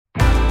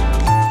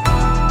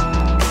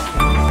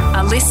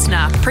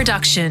listener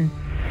production.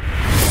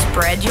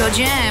 Spread your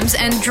jams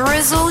and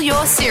drizzle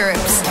your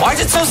syrups. Why is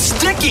it so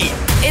sticky?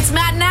 It's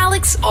Matt and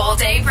Alex All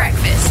Day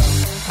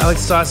Breakfast.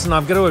 Alex Dyson,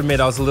 I've got to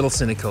admit I was a little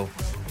cynical.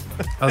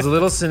 I was a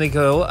little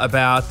cynical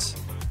about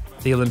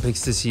the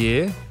Olympics this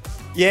year.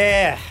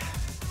 Yeah.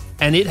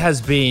 And it has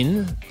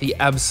been the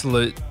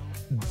absolute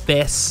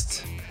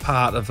best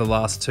part of the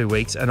last 2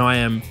 weeks. And I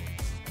am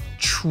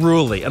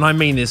truly, and I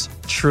mean this,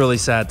 truly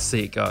sad to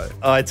see it go.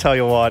 I tell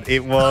you what,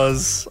 it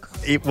was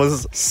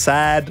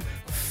sad.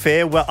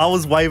 Farewell. I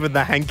was waving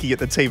the hanky at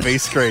the TV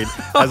screen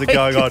as it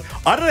going on.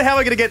 I don't know how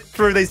we're going to get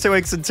through these 2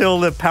 weeks until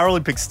the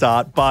Paralympics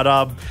start, but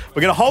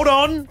we're going to hold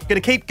on, we're going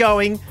to keep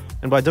going,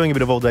 and by doing a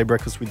bit of all-day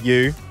breakfast with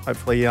you,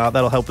 hopefully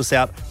that'll help us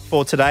out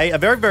for today. A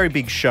very, very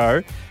big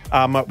show.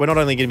 We're not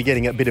only going to be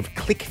getting a bit of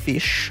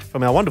clickfish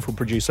from our wonderful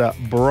producer,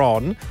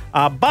 Bron,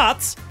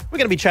 but we're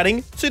going to be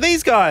chatting to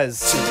these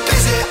guys.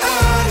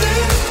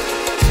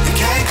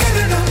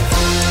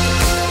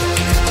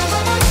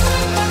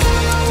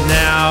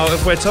 Now,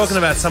 if we're talking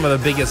about some of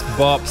the biggest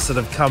bops that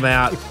have come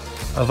out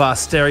of our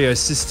stereo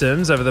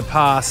systems over the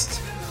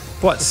past,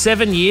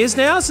 7 years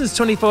now since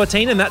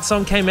 2014 and that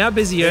song came out,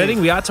 Busy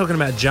Earning, we are talking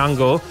about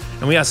Jungle,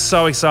 and we are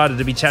so excited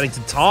to be chatting to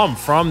Tom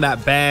from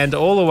that band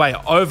all the way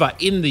over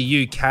in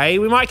the UK.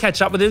 We might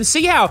catch up with them,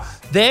 see how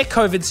their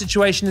COVID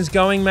situation is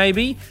going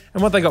maybe,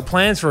 and what they got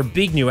plans for a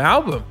big new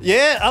album.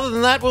 Yeah, other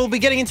than that, we'll be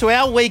getting into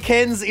our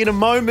weekends in a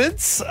moment.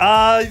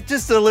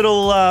 Just a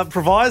little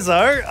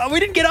proviso. We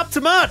didn't get up to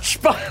much,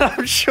 but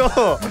I'm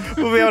sure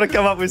we'll be able to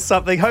come up with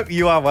something. Hope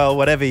you are well,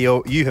 whatever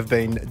you have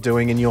been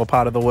doing in your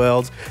part of the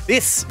world.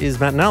 This is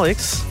Matt and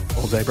Alex,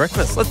 All Day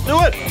Breakfast. Let's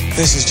do it.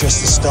 This is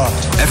just the start.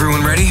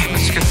 Everyone ready?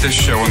 Let's get this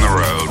show on the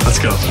road. Let's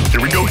go. Here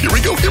we go.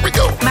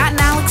 Matt and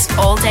Alex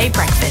All Day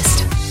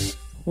Breakfast.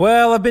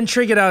 Well, I've been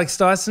triggered, Alex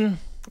Dyson.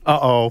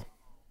 Uh-oh.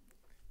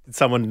 Did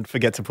someone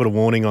forget to put a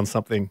warning on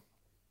something?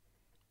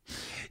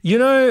 You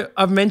know,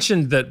 I've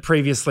mentioned that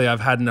previously I've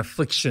had an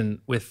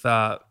affliction with,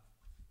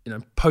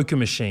 poker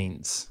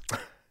machines.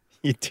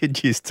 You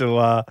did used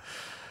to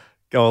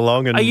go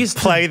along and I used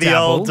to play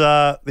dabble.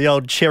 the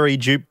old cherry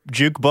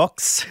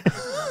jukebox.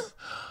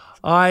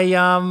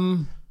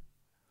 And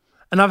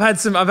I've had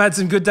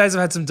some good days.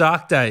 I've had some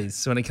dark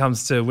days when it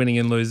comes to winning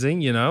and losing.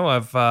 You know,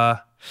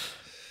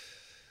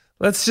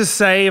 let's just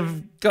say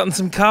I've gotten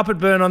some carpet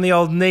burn on the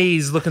old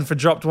knees looking for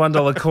dropped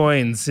 $1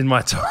 coins in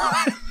my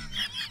time.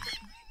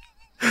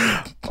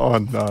 Oh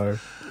no,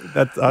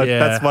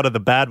 that's one of the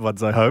bad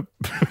ones, I hope.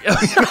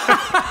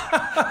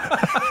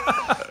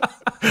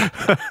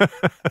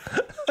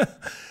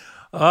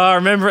 I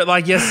remember it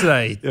like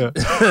yesterday. Yeah.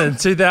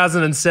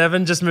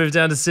 2007, just moved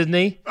down to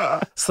Sydney,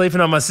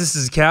 sleeping on my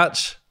sister's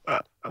couch.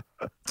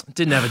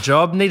 Didn't have a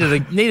job,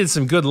 needed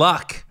some good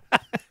luck.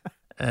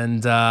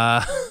 And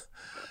tell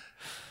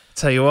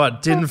you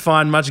what, didn't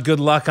find much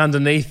good luck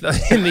underneath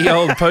in the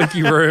old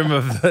pokey room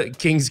of the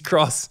King's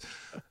Cross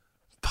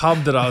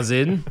pub that I was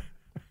in.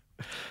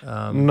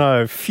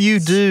 No, few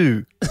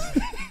do.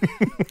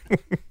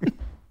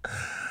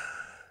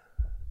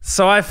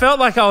 So I felt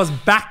like I was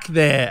back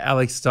there,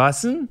 Alex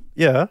Dyson.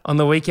 Yeah. On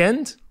the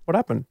weekend. What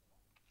happened?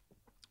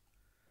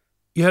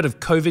 You heard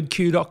of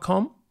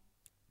COVIDQ.com?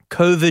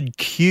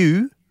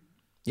 COVIDQ?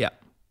 Yeah.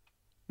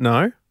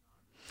 No.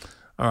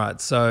 All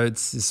right. So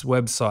it's this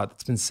website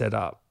that's been set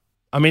up.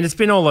 I mean, it's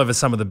been all over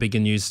some of the bigger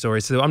news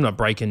stories. So I'm not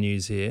breaking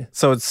news here.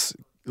 So it's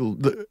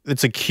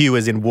a queue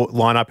as in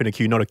line up in a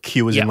queue, not a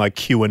queue as in like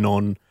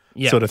QAnon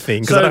sort of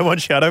thing. Because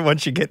I don't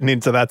want you getting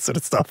into that sort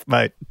of stuff,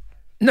 mate.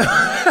 No.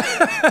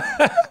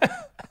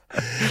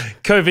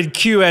 COVID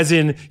Q as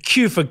in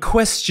queue for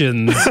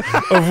questions,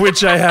 of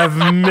which I have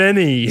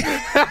many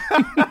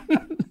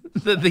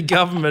that the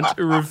government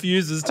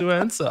refuses to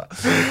answer.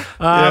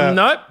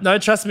 No,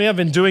 trust me, I've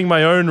been doing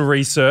my own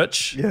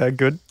research. Yeah,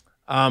 good.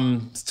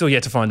 Still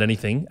yet to find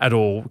anything at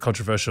all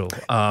controversial.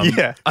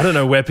 I don't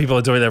know where people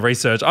are doing their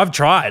research. I've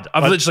tried.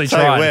 I've literally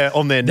tried. Where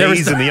on their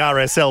knees in the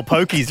RSL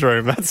Pokies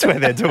room. That's where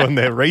they're doing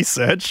their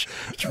research.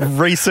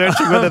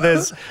 Researching whether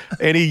there's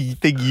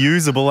anything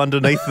usable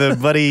underneath the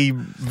bloody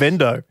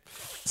vendo.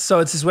 So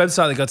it's this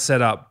website that got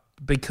set up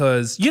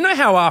because you know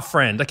how a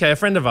friend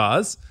of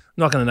ours, I'm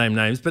not going to name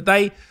names, but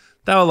they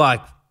were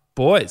like,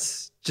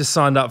 boys, just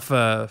signed up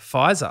for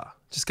Pfizer.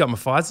 Just got my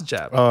Pfizer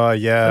jab. Oh,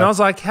 yeah. And I was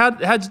like, how'd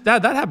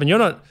that happen? You're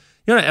not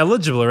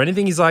eligible or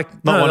anything. He's like,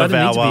 no, not one I of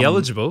didn't our need to be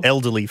eligible.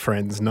 Elderly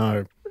friends,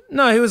 no.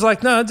 No, he was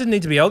like, no, I didn't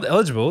need to be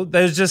eligible.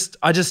 I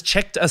just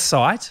checked a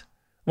site,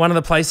 one of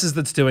the places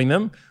that's doing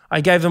them.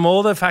 I gave them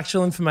all the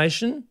factual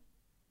information.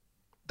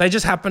 They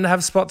just happened to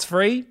have spots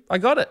free. I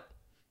got it.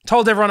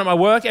 Told everyone at my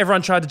work.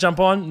 Everyone tried to jump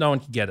on. No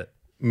one could get it.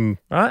 Right?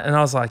 And I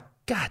was like,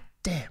 God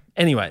damn.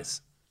 Anyways,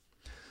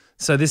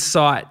 so this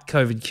site,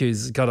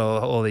 COVIDQ's got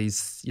all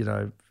these,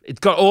 it's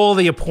got all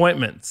the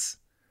appointments.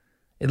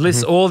 It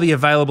lists all the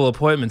available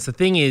appointments. The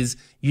thing is,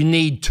 you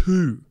need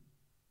 2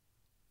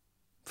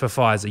 for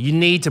Pfizer. You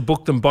need to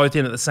book them both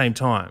in at the same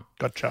time.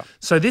 Gotcha.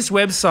 So this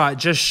website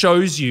just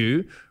shows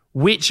you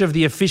which of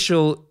the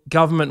official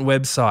government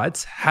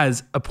websites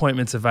has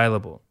appointments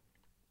available.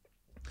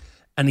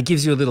 and it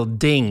gives you a little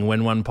ding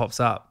when one pops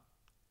up.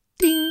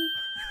 Ding.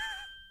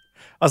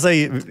 I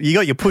say you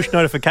got your push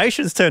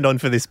notifications turned on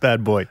for this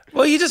bad boy.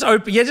 Well, you just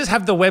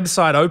have the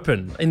website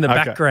open in the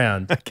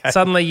background. Okay.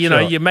 Suddenly,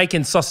 you're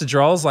making sausage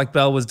rolls like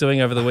Belle was doing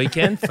over the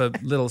weekend for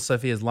little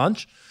Sophia's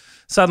lunch.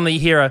 Suddenly you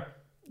hear a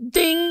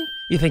ding.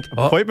 You think,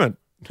 Appointment.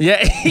 Yeah,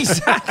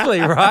 exactly,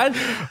 right?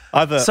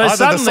 Either the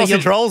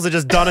sausage rolls are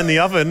just done in the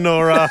oven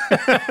or...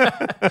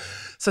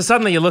 So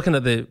suddenly you're looking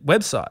at the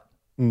website.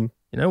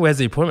 Where's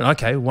the appointment?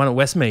 Okay, one at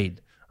Westmead.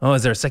 Oh,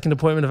 is there a second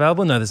appointment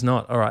available? No, there's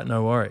not. All right,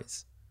 no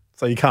worries.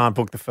 So you can't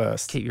book the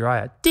first. Keep your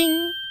eye out.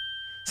 Ding.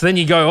 So then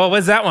you go,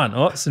 where's that one?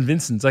 Oh, St.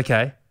 Vincent's.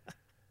 Okay.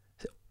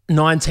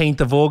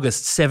 19th of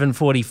August,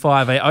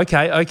 7:45.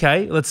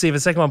 Okay. Let's see if a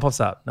second one pops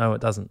up. No,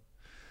 it doesn't.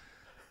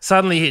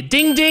 Suddenly you hear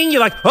ding, ding.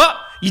 You're like,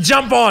 you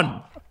jump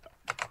on.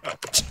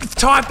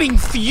 Typing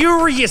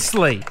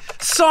furiously.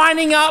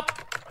 Signing up.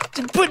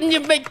 Putting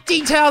your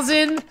details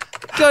in.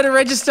 Go to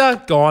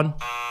register. Gone.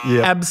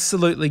 Yep.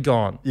 Absolutely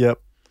gone.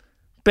 Yep.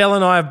 Belle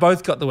and I have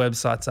both got the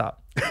websites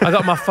up. I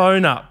got my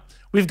phone up.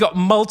 We've got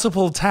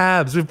multiple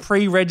tabs. We've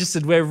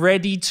pre-registered. We're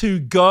ready to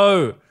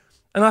go.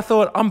 And I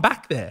thought, I'm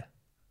back there.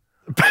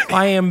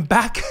 I am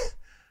back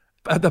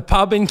at the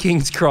pub in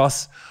King's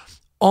Cross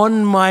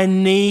on my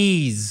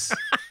knees.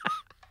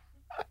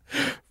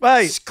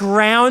 Mate,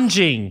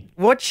 scrounging.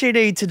 What you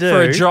need to do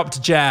for a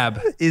dropped jab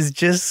is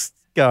just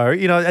go,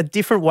 a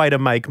different way to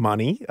make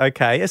money,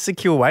 okay? A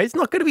secure way. It's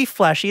not going to be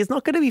flashy. It's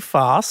not going to be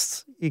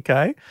fast,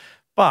 okay?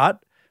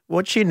 But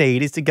what you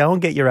need is to go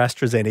and get your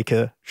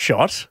AstraZeneca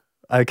shot,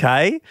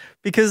 okay?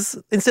 Because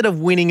instead of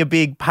winning a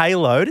big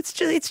payload, it's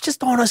just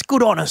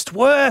good honest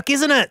work,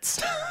 isn't it?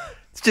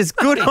 It's just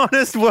good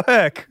honest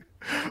work.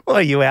 Well,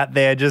 are you out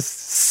there just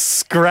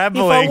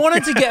scrabbling? If I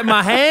wanted to get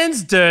my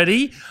hands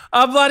dirty,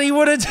 I bloody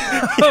would have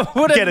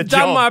done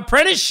job. my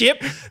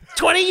apprenticeship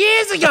 20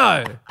 years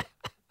ago.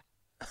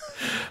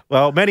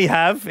 Well, many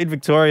have in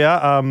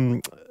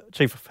Victoria.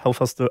 Chief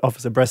Health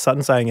Officer Brett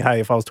Sutton saying, hey,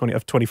 if I was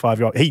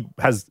 25-year-old, he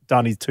has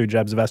done his 2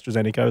 jabs of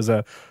AstraZeneca as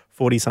a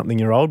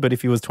 40-something-year-old, but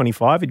if he was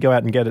 25, he'd go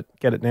out and get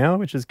it now,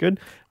 which is good.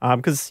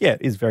 Because, it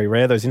is very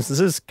rare, those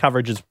instances.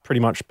 Coverage is pretty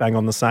much bang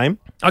on the same.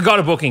 I got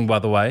a booking, by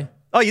the way.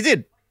 Oh, you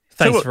did?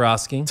 Thanks for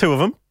asking. 2 of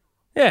them?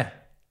 Yeah.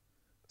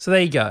 So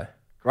there you go.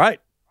 Great.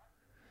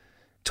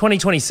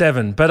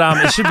 2027, but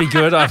it should be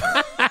good.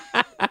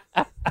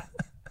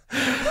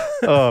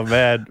 Oh,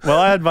 man. Well,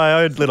 I had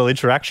my own little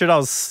interaction. I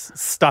was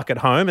stuck at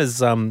home,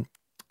 as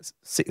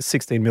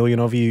 16 million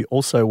of you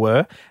also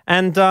were,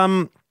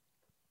 and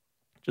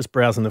just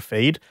browsing the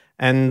feed,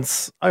 and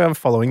I'm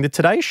following the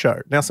Today Show.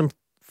 Now, some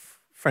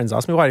friends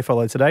asked me, why do you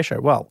follow the Today Show?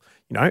 Well,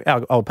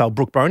 our old pal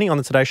Brooke Boney on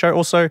the Today Show.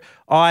 Also,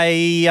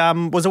 I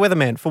was a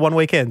weatherman for one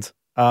weekend.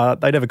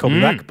 They never called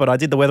me back, but I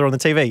did the weather on the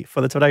TV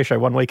for the Today Show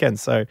one weekend,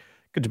 so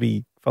good to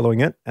be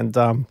following it. And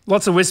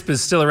lots of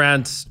whispers still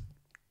around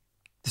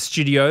the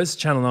studios,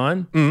 Channel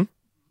 9.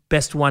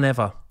 Best one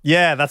ever.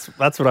 Yeah, that's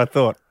what I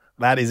thought.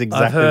 That is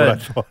exactly what I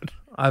thought.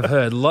 I've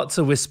heard lots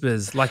of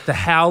whispers, like the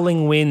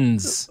howling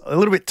winds. A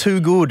little bit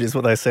too good is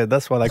what they said.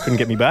 That's why they couldn't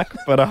get me back.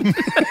 But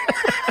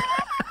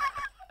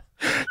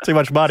too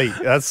much money.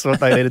 That's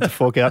what they needed to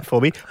fork out for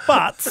me.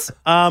 But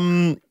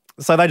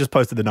so they just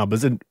posted the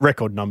numbers, and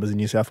record numbers in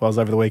New South Wales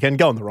over the weekend.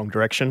 Go in the wrong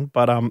direction,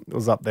 but it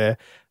was up there.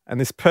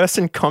 And this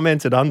person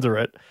commented under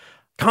it,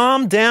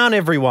 calm down,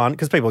 everyone,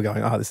 because people are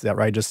going, this is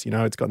outrageous.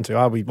 It's gotten too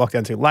hard. We locked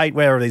down too late.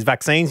 Where are these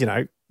vaccines?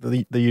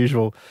 The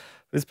usual.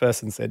 This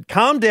person said,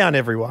 calm down,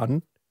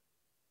 everyone.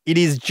 It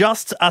is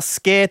just a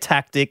scare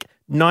tactic.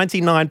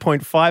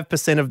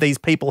 99.5% of these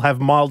people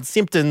have mild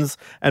symptoms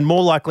and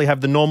more likely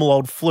have the normal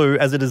old flu,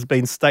 as it has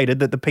been stated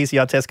that the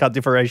PCR test can't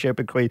differentiate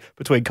between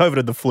COVID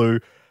and the flu.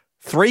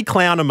 3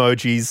 clown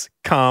emojis,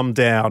 calm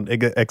down,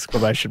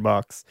 exclamation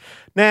marks.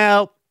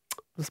 Now,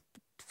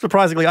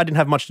 surprisingly, I didn't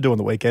have much to do on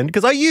the weekend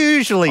because I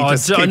usually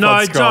just keep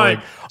on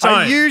scrolling.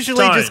 I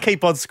usually just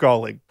keep on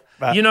scrolling.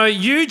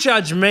 You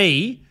judge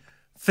me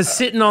for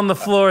sitting on the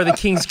floor of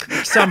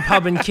the some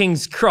pub in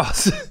King's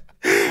Cross.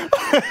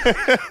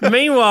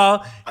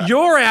 Meanwhile,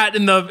 you're out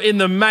in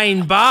the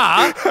main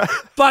bar,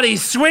 bloody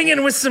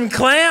swinging with some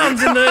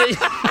clowns in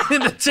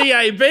the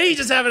TAB,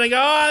 just having a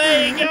go. Oh,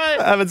 there you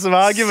go, having some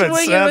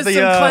arguments. Swinging with some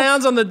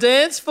clowns on the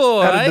dance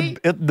floor.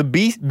 At the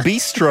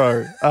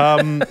bistro.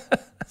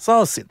 So I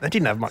was sitting there,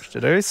 didn't have much to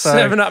do. So.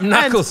 Serving up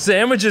knuckle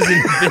sandwiches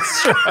in the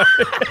bistro.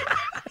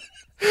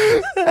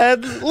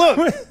 And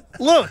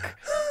look,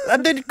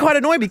 and they're quite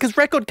annoying because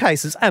record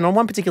cases, and on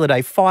one particular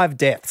day, 5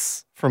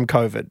 deaths from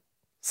COVID.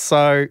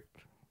 So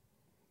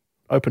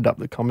opened up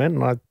the comment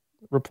and I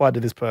replied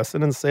to this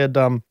person and said,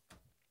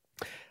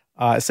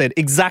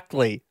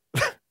 exactly.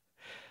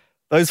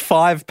 Those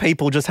 5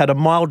 people just had a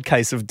mild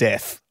case of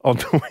death on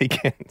the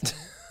weekend.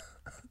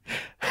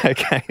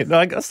 Okay,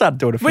 I started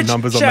doing a few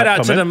numbers on that comment. Shout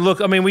out to them.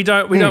 Look, I mean, we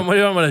don't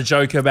want to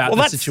joke about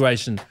the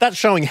situation. That's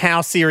showing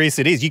how serious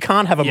it is. You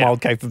can't have a mild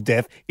case of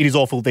death. It is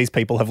awful. These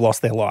people have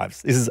lost their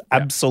lives. This is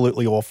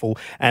absolutely awful.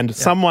 And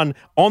someone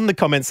on the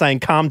comment saying,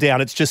 "Calm down.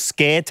 It's just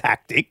scare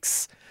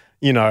tactics."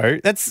 You know,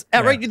 that's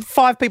outrageous.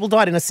 5 people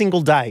died in a single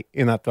day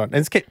in that one.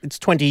 And it's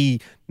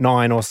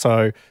 29 or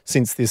so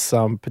since this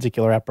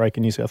particular outbreak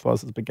in New South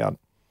Wales has begun.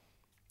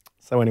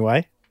 So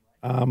anyway,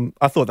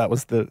 I thought that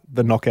was the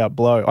knockout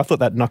blow. I thought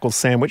that knuckle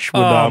sandwich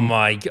would... Oh,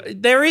 my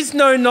God. There is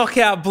no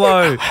knockout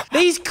blow.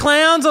 These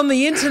clowns on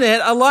the internet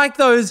are like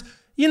those,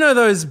 you know,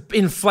 those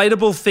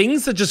inflatable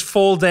things that just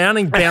fall down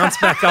and bounce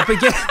back up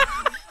again.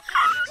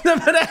 No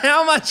matter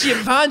how much you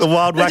punch. The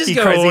wild, they just wacky,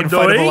 go, crazy "Oh,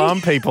 inflatable doing?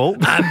 arm people.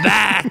 I'm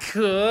back.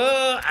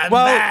 I'm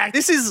back.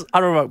 This is,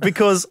 I don't know,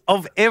 because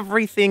of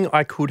everything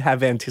I could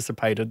have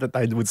anticipated that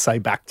they would say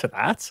back to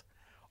that,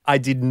 I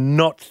did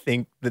not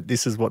think that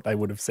this is what they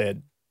would have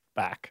said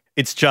back.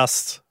 It's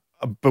just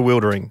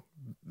bewildering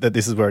that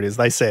this is where it is.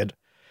 They said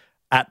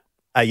at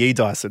AE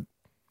Dyson,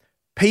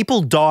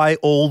 people die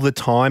all the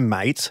time,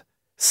 mate.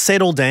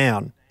 Settle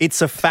down.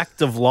 It's a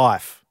fact of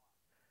life.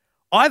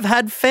 I've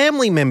had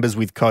family members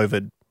with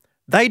COVID.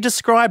 They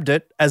described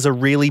it as a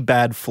really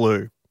bad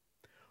flu.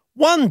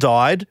 One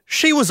died.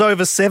 She was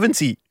over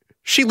 70.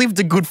 She lived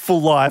a good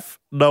full life.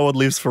 No one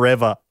lives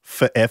forever,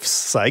 for F's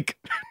sake.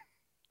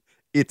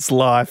 It's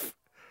life.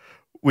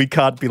 We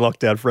can't be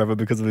locked down forever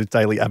because of this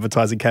daily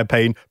advertising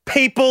campaign.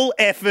 People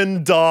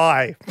effing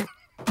die.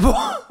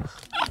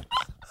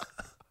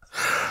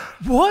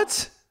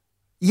 What?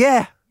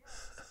 Yeah.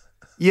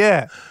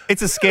 Yeah.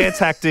 It's a scare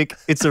tactic.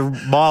 It's a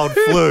mild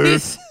flu.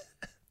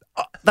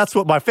 That's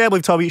what my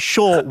family told me.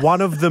 Sure, one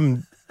of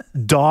them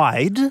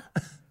died,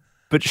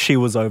 but she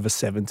was over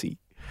 70.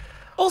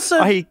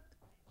 Also,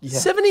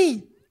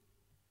 70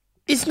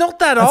 is not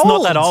that It's old.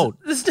 not that old.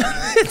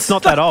 It's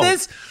not that old.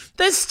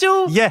 There's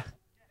still... Yeah.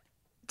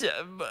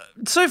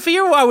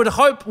 Sophia, I would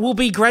hope, will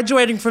be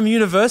graduating from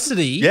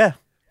university Yeah.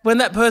 when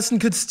that person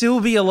could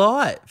still be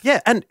alive. Yeah.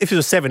 And if it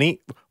was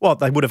 70, well,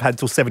 they would have had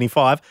till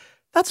 75.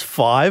 That's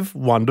 5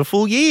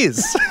 wonderful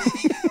years.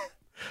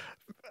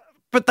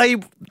 But they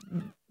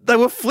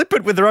were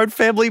flippant with their own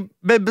family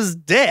member's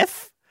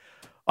death.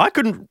 I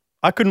couldn't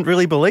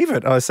really believe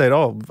it. I said,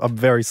 "Oh, I'm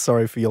very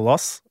sorry for your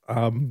loss."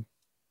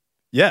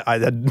 Yeah, I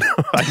didn't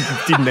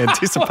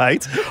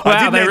anticipate. Wow, I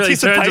didn't they really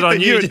anticipate turned it on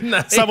that you, didn't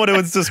they? someone who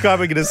was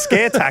describing it as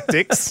scare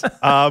tactics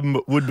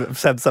would have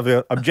said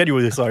something. I'm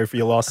genuinely sorry for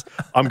your loss.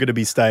 I'm going to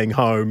be staying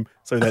home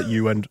so that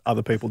you and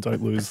other people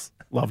don't lose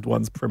loved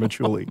ones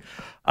prematurely.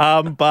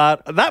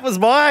 But that was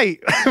my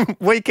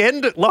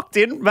weekend locked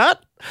in,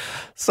 Matt.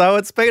 So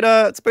it's been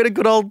a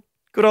good old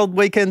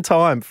weekend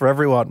time for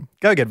everyone.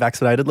 Go get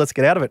vaccinated. Let's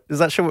get out of it. Is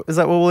that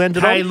what we'll end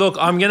it on? Hey, look,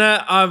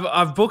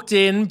 I've booked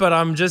in, but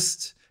I'm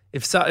just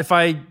if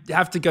I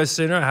have to go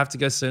sooner, I have to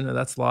go sooner.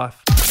 That's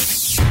life.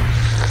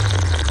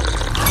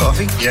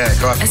 Coffee? Yeah,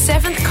 coffee. A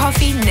 7th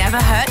coffee never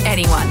hurt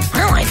anyone.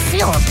 Oh, I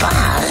feel a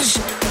buzz.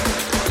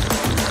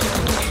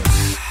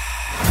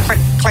 Click,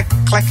 click,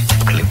 click.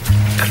 Click,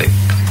 click,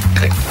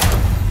 click.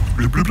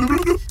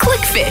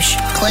 Clickfish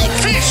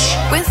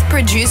Clickfish. with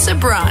producer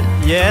Bron.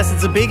 Yes,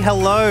 it's a big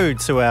hello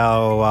to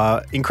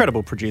our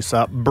incredible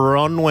producer,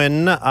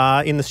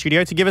 Bronwyn, in the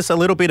studio to give us a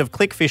little bit of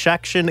Clickfish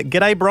action.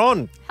 G'day,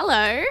 Bron.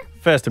 Hello.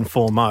 First and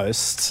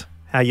foremost,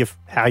 how you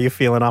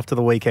feeling after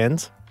the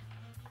weekend?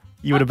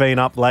 You would have been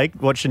up late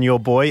watching your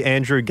boy,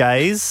 Andrew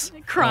Gaze.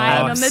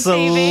 Crying on the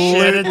TV.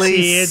 Shed a Absolutely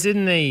tear,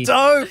 didn't he?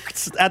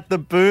 stoked at the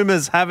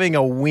Boomers having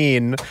a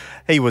win.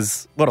 He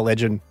was, what a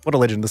legend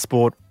of the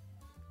sport.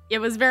 It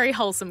was very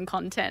wholesome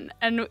content.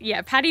 And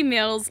yeah, Paddy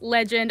Mills,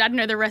 legend. I don't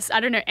know the rest. I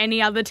don't know any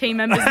other team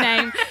member's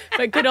name,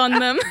 but good on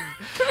them.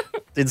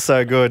 Did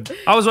so good.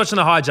 I was watching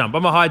the high jump.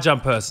 I'm a high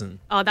jump person.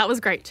 Oh, that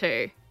was great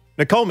too.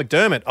 Nicole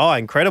McDermott,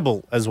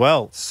 incredible as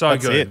well. So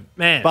That's good. it.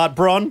 Man. But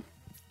Bron,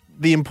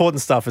 the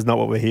important stuff is not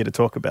what we're here to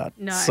talk about.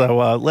 No.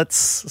 So let's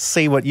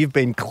see what you've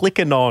been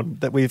clicking on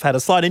that we've had a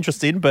slight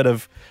interest in, but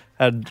have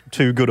had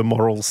too good a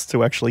morals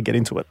to actually get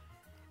into it.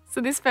 So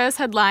this first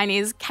headline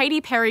is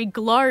Katy Perry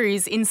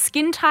glows in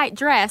skin-tight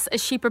dress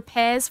as she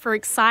prepares for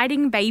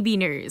exciting baby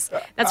news.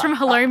 That's from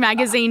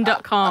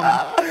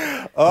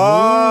HelloMagazine.com.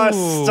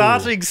 Oh,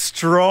 starting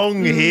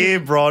strong here,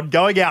 Bron.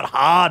 Going out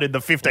hard in the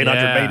 1,500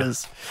 Yeah.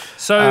 metres.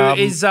 So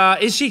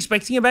is she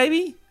expecting a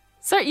baby?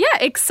 So yeah,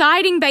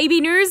 exciting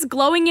baby news,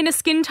 glowing in a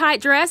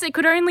skin-tight dress. It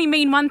could only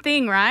mean one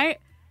thing, right?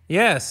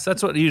 Yes,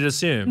 that's what you'd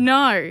assume.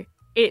 No,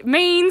 it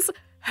means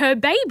her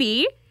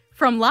baby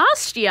from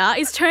last year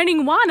is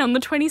turning 1 on the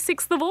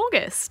 26th of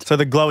August. So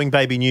the glowing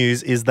baby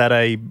news is that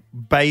a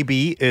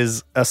baby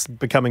is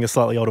becoming a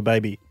slightly older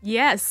baby.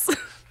 Yes.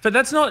 But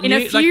that's not In a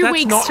new. few that's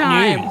weeks' not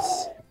time.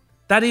 news.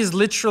 That is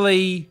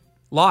literally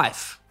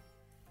life.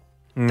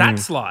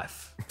 That's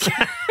life.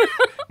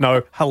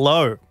 No,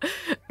 hello.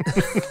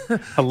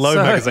 Hello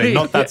magazine,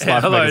 not That's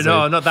Life hello, magazine.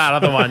 no, not that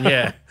other one.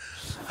 Yeah.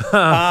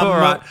 All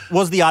right.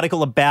 Was the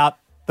article about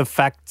the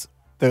fact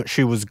that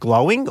she was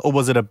glowing, or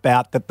was it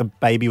about that the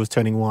baby was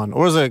turning 1,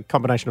 or was it a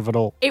combination of it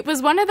all? It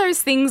was one of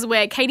those things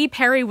where Katy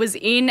Perry was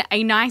in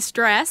a nice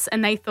dress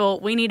and they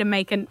thought, we need to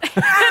make an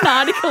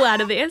article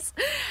out of this.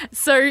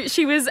 So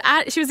she was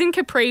in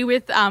Capri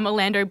with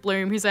Orlando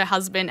Bloom, who's her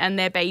husband, and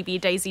their baby,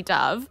 Daisy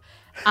Dove.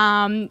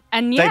 And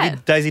yeah.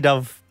 Daisy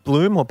Dove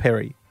Bloom or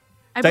Perry?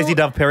 Daisy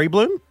Dove Perry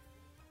Bloom?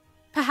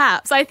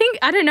 Perhaps. I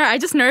don't know. I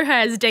just know her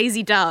as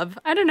Daisy Dove.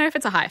 I don't know if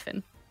it's a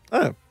hyphen.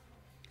 Oh.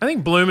 I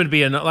think Bloom would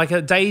be like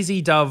a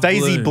Daisy Dove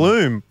Daisy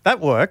Bloom. That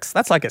works.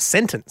 That's like a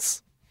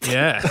sentence.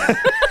 Yeah.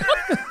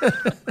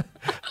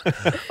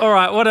 All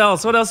right, what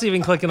else? What else have you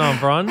been clicking on,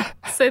 Bron?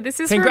 So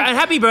this is And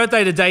happy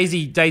birthday to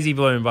Daisy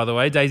Bloom, by the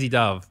way, Daisy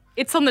Dove.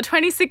 It's on the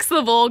 26th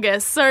of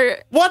August, so...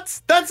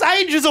 What? That's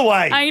ages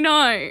away. I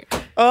know.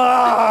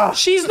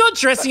 She's not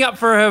dressing up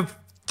for her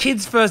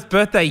kid's first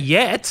birthday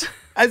yet.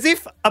 As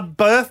if a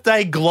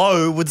birthday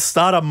glow would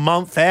start a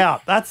month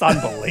out. That's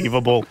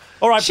unbelievable.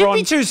 All right, She'd Bron.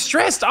 be too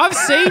stressed. I've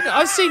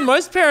seen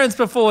most parents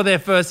before their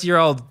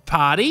first-year-old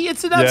party.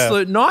 It's an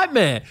absolute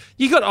nightmare.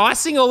 You got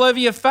icing all over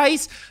your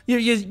face.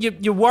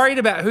 You're worried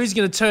about who's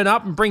going to turn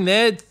up and bring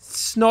their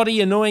snotty,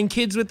 annoying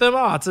kids with them.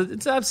 Oh,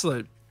 it's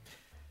absolute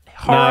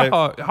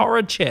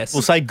horror chess.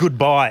 We'll say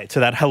goodbye to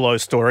that hello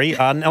story.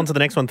 On to the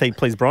next one,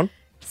 please, Bron.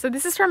 So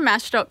this is from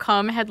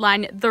Match.com,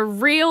 headline, The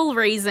Real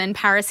Reason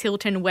Paris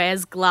Hilton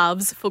Wears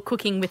Gloves for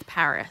Cooking with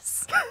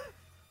Paris.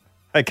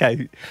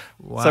 Okay.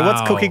 Wow. So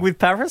what's Cooking with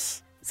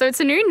Paris? So it's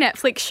a new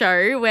Netflix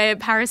show where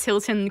Paris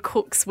Hilton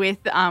cooks with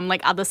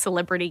other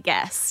celebrity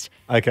guests.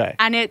 Okay.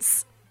 And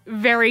it's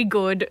very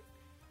good,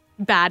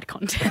 bad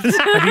content.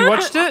 Have you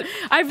watched it?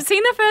 I've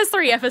seen the first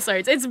 3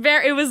 episodes.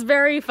 It was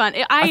very fun.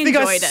 I think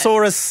enjoyed I it.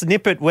 saw a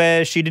snippet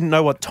where she didn't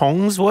know what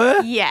tongs were.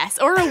 Yes,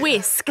 or a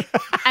whisk.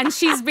 And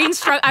she's been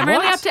struck. I'm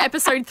only up to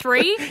episode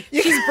 3.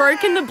 She's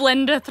broken the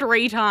blender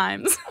 3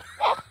 times.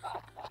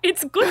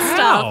 It's good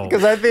stuff.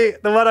 Because I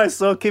think the one I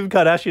saw, Kim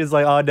Kardashian's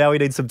like, oh, now we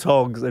need some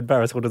tongs. And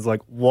Paris Hilton's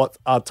like, what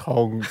are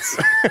tongs?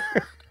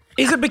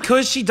 Is it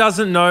because she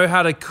doesn't know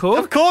how to cook?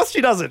 Of course she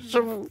doesn't.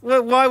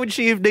 Why would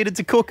she have needed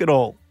to cook at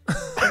all?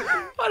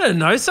 I don't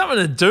know, something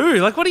to do.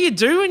 Like, what do you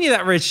do when you're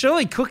that rich?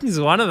 Surely cooking's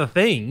one of the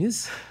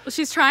things. Well,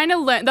 she's trying to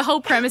learn. The whole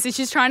premise is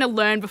she's trying to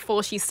learn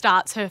before she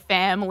starts her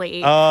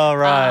family. Oh,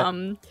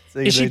 right.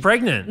 Is she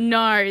pregnant?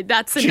 No,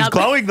 that's another. She's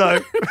glowing, though.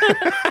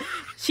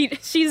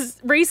 She's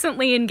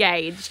recently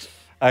engaged.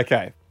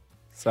 Okay.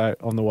 So,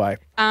 on the way.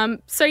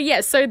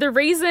 So the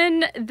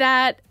reason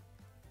that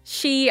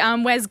she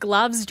wears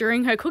gloves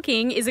during her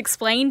cooking is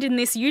explained in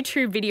this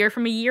YouTube video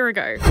from a year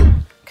ago.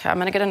 Okay, I'm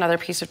gonna get another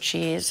piece of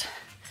cheese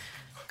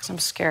because I'm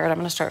scared I'm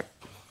gonna start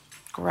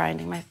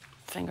grinding my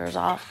fingers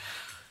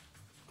off.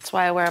 That's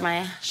why I wear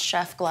my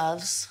chef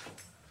gloves.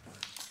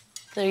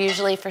 They're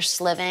usually for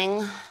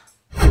sliving.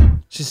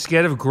 She's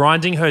scared of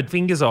grinding her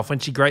fingers off when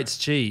she grates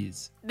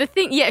cheese. The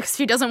thing, yeah, 'cause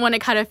she doesn't want to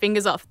cut her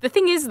fingers off. The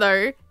thing is,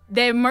 though,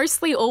 they're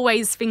mostly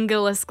always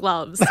fingerless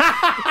gloves. So,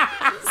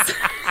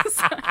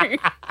 I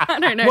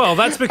don't know. Well,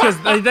 that's because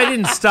they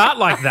didn't start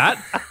like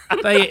that.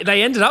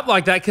 They ended up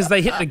like that because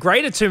they hit the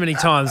grater too many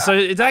times.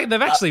 So they've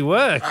actually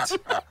worked.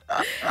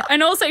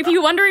 And also, if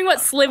you're wondering what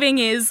sliving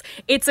is,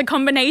 it's a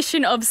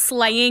combination of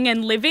slaying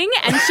and living,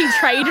 and she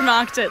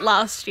trademarked it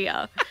last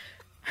year.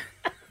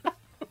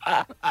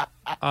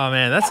 Oh,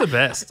 man, that's the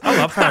best. I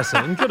love Paris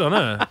Hilton. Good on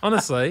her,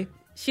 honestly.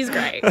 She's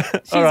great.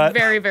 She's right.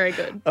 very, very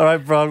good. All right,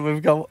 Bron,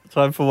 we've got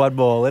time for one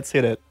more. Let's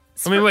hit it.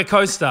 I mean, we're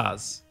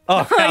co-stars.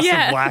 Oh, House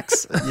yeah. of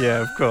Wax.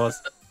 Yeah, of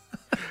course.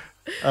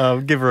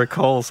 Give her a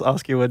call,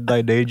 ask you when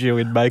they need you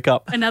in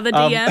makeup. Another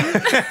DM.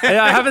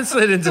 Yeah, I haven't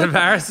slid into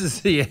Paris's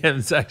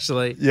DMs,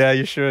 actually. Yeah,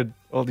 you should.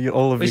 All of We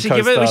your should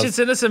co-stars. we should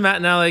send us a Matt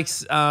and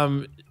Alex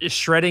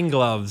shredding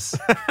gloves.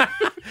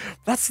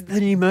 That's the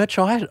new merch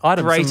item.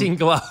 Grating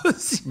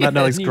gloves. Matt and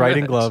Alex new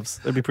grating merch. gloves.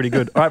 That'd be pretty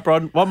good. All right,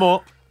 Bron, one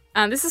more.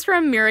 This is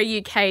from Mirror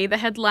UK. The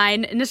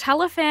headline,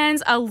 Nutella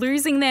fans are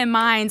losing their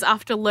minds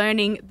after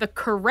learning the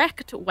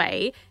correct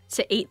way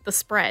to eat the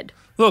spread.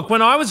 Look,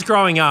 when I was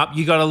growing up,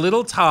 you got a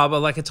little tub,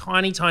 like a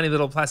tiny, tiny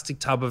little plastic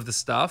tub of the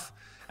stuff,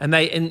 and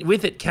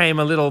with it came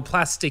a little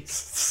plastic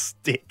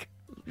Stick.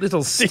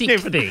 little stick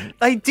thing.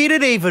 They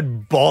didn't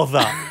even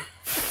bother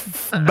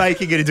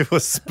making it into a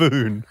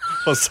spoon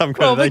or some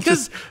kind Well, of...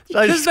 because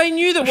they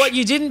knew that what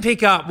you didn't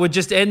pick up would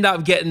just end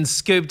up getting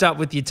scooped up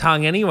with your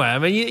tongue anyway. I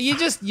mean,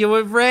 you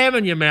were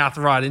ramming your mouth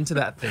right into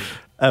that thing.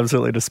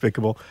 Absolutely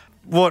despicable.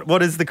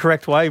 What is the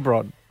correct way,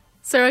 Bron?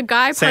 So a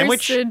guy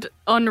Sandwich? posted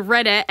on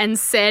Reddit and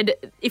said,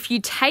 if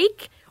you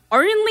take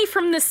only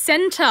from the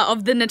center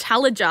of the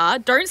Nutella jar,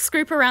 don't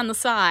scoop around the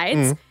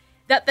sides,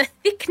 that the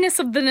thickness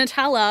of the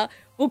Nutella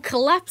will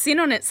collapse in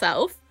on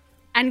itself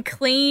and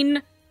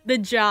clean the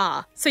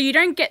jar. So you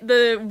don't get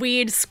the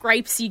weird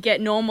scrapes you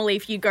get normally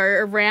if you go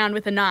around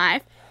with a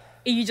knife.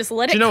 You just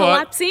let it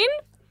collapse in.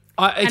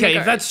 Okay,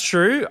 if that's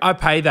true, I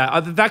pay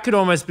that. That could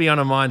almost be on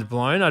a mind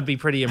blown. I'd be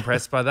pretty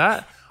impressed by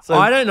that. So,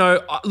 I don't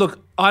know. Look,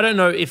 I don't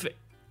know if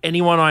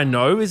anyone I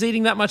know is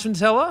eating that much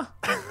Nutella.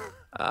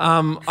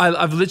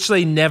 I've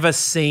literally never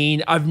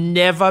seen. I've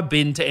never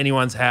been to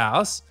anyone's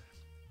house,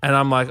 and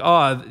I'm like,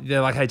 oh,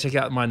 they're like, hey, check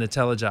out my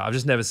Nutella jar. I've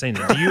just never seen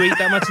it. Do you eat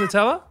that much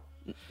Nutella?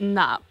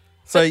 Nah.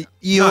 So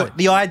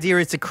the idea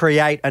is to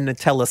create a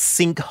Nutella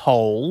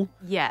sinkhole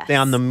Yes.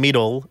 down the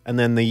middle, and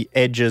then the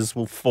edges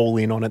will fall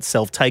in on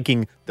itself,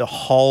 taking the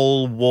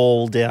whole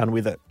wall down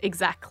with it.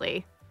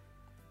 Exactly.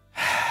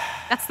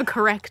 That's the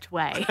correct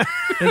way.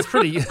 It's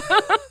pretty.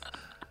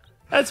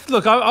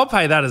 I'll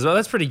pay that as well.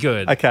 That's pretty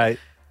good. Okay.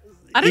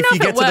 I don't know If you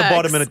if get it to the works.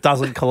 bottom and it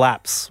doesn't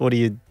collapse, what do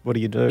you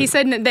do? He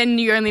said that then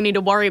you only need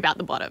to worry about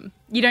the bottom.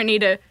 You don't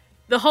need to.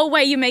 The whole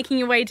way you're making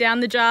your way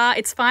down the jar,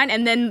 it's fine,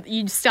 and then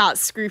you start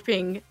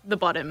scooping the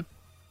bottom.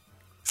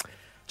 Do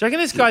you reckon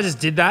this guy just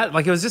did that?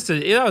 Like it was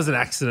that was an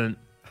accident.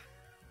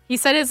 He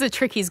said it's a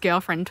trick his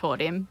girlfriend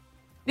taught him.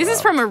 This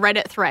is from a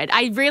Reddit thread.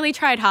 I really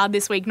tried hard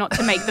this week not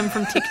to make them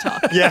from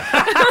TikTok. Yeah.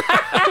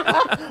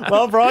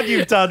 Well, Rod,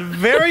 you've done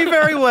very,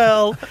 very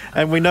well.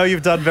 And we know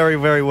you've done very,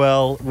 very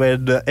well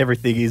when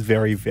everything is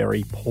very,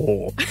 very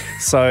poor.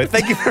 So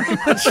thank you very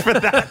much for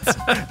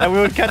that. And we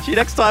will catch you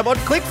next time on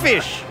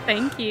Clickfish.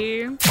 Thank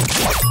you.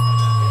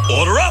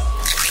 Order up.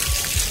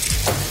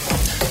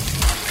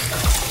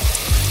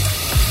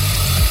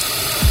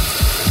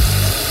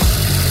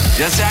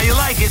 Just how you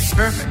like it.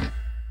 Perfect.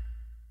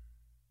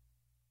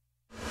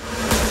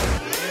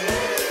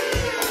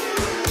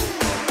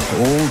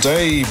 All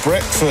day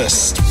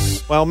breakfast.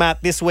 Well,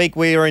 Matt, this week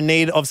we are in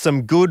need of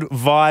some good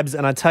vibes.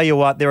 And I tell you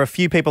what, there are a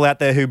few people out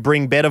there who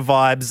bring better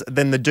vibes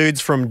than the dudes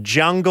from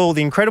Jungle,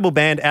 the incredible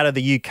band out of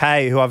the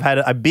UK who I've had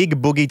a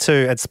big boogie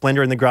to at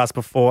Splendour in the Grass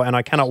before. And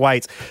I cannot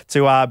wait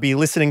to be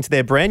listening to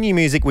their brand new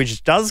music,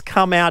 which does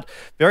come out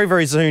very,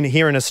 very soon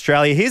here in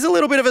Australia. Here's a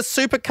little bit of a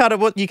supercut of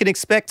what you can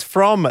expect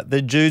from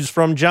the dudes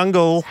from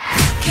Jungle.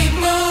 Keep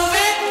moving,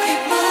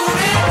 keep moving.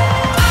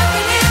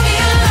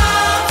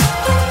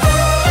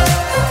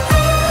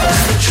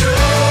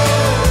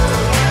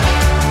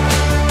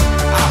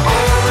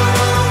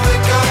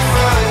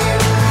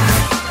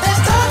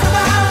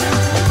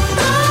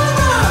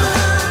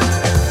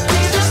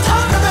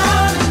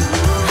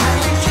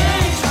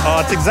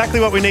 It's exactly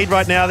what we need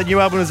right now. The new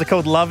album is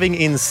called Loving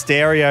in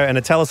Stereo, and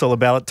to tell us all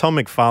about it, Tom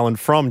McFarlane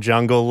from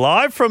Jungle,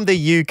 live from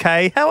the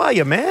UK. How are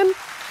you, man?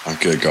 I'm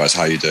good, guys.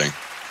 How are you doing?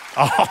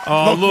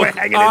 Oh, look, we're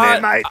hanging in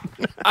there, mate.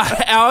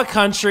 Our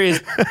country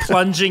is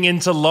plunging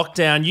into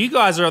lockdown. You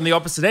guys are on the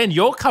opposite end.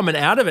 You're coming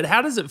out of it.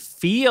 How does it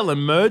feel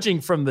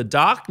emerging from the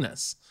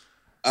darkness?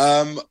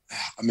 I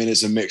mean,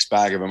 it's a mixed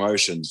bag of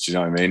emotions. Do you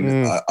know what I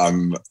mean?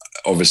 I'm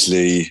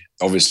obviously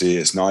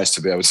it's nice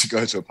to be able to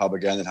go to a pub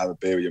again and have a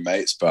beer with your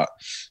mates, but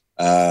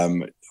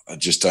I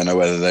just don't know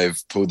whether they've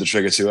pulled the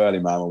trigger too early,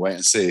 man. We'll wait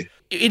and see.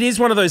 It is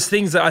one of those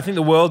things that I think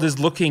the world is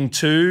looking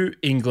to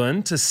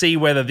England to see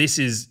whether this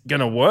is going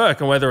to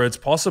work and whether it's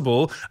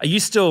possible. Are you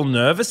still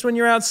nervous when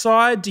you're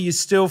outside? Do you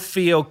still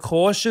feel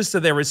cautious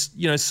that there is,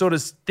 sort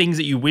of things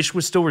that you wish were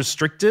still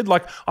restricted?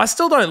 Like I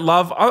still don't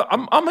love.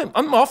 I'm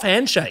off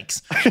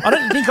handshakes. I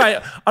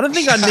don't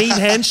think I need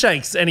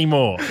handshakes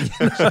anymore.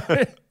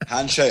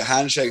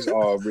 Handshakes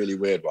are a really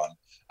weird one.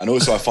 And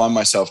also I find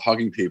myself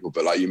hugging people,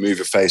 but like you move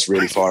your face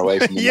really far away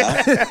from them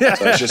now.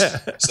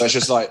 So it's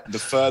just like the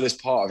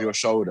furthest part of your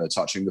shoulder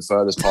touching the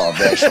furthest part of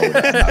their shoulder.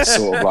 And that's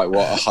sort of like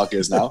what a hug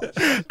is now.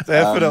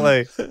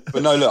 Definitely.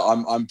 But no, look,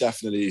 I'm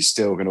definitely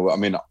still going to, I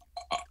mean,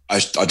 I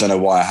don't know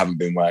why I haven't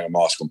been wearing a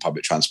mask on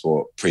public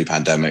transport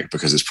pre-pandemic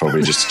because it's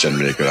probably just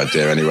generally a good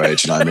idea anyway.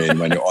 Do you know what I mean?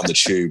 When you're on the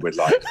tube with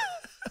like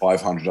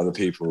 500 other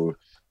people,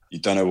 you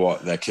don't know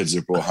what their kids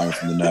have brought home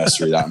from the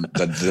nursery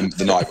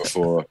the night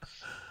before.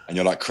 And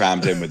you're like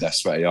crammed in with that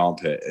sweaty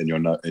armpit in your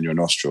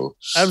nostril.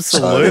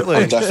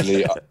 Absolutely.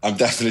 So I'm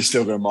definitely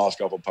still going to mask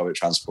up on public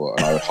transport,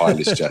 and I would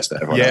highly suggest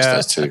that everyone else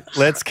does too.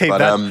 Let's keep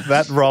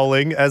that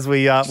rolling as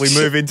we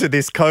move into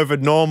this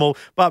COVID normal.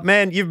 But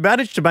man, you've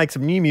managed to make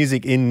some new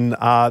music in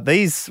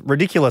these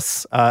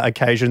ridiculous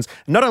occasions.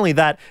 Not only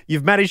that,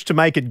 you've managed to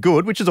make it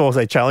good, which is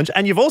also a challenge,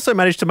 and you've also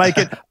managed to make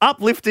it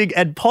uplifting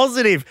and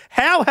positive.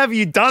 How have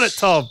you done it,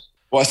 Tom?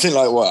 Well, I think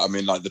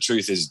the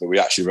truth is that we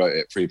actually wrote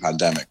it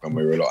pre-pandemic when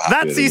we were a lot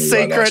happier. That's his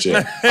secret.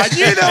 I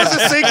knew there was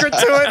a secret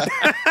to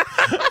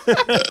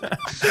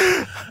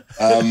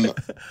it.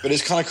 But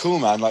it's kind of cool,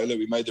 man. Like, look,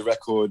 we made the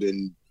record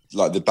in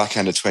like the back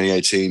end of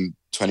 2018,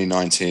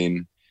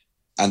 2019,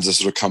 and to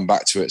sort of come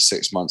back to it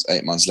 6 months,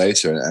 8 months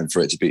later, and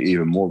for it to be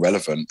even more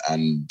relevant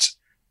and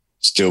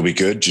still be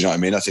good. Do you know what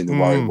I mean? I think the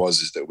worry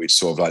is that we'd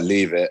sort of like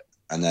leave it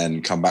and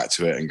then come back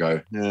to it and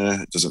go,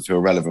 it doesn't feel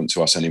relevant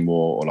to us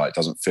anymore, or like it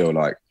doesn't feel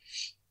like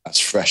as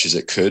fresh as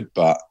it could.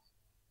 But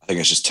I think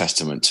it's just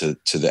testament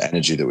to the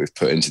energy that we've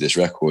put into this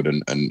record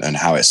and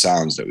how it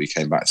sounds that we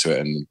came back to it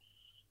and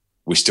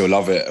we still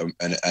love it.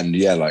 And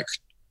yeah, like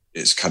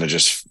it's kind of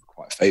just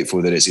quite fateful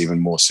that it's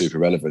even more super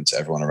relevant to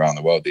everyone around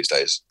the world these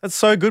days. That's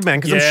so good, man.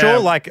 Because I'm sure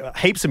like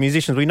heaps of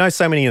musicians, we know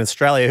so many in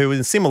Australia who are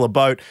in a similar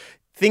boat.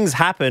 Things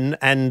happen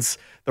and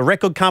the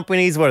record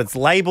companies, whether it's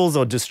labels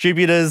or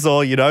distributors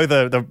or,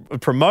 the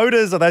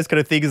promoters or those kind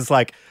of things, it's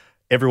like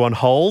everyone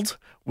hold.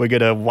 We're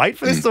going to wait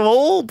for this to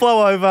all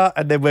blow over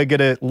and then we're going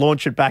to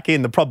launch it back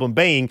in. The problem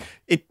being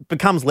it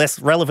becomes less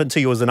relevant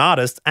to you as an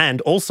artist, and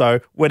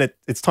also when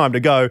it's time to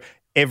go,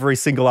 every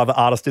single other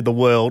artist in the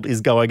world is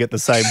going at the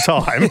same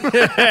time.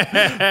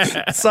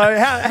 So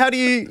how do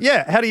you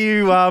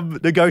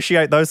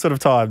negotiate those sort of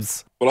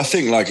times? Well, I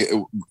think like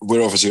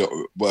we're obviously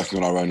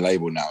working on our own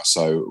label now,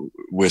 so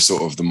we're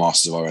sort of the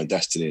masters of our own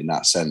destiny in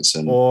that sense.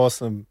 And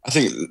awesome. I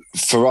think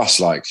for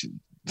us, like,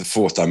 the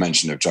fourth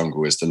dimension of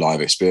Jungle is the live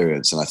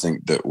experience. And I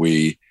think that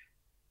we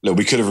look,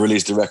 we could have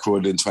released the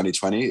record in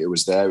 2020. It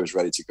was there, it was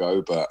ready to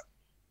go, but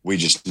we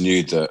just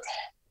knew that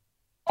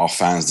our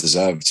fans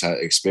deserve to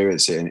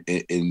experience it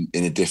in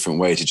a different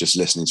way to just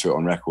listening to it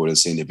on record and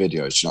seeing the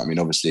videos. Do you know what I mean?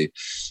 Obviously,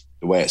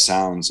 the way it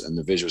sounds and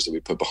the visuals that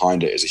we put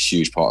behind it is a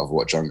huge part of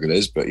what jungle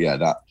is. But yeah,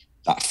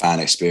 that fan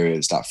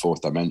experience, that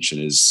fourth dimension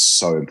is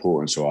so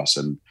important to us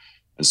and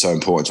so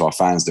important to our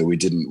fans that we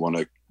didn't want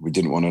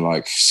to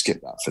like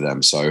skip that for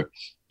them. So,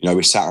 you know,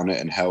 we sat on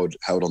it and held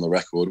on the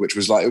record, which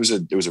was like,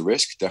 it was a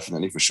risk,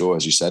 definitely, for sure.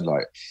 As you said,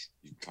 like,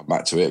 you come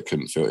back to it,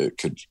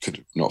 could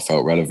have not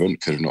felt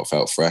relevant, could have not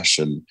felt fresh,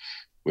 and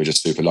we're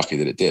just super lucky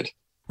that it did.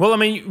 Well, I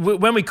mean,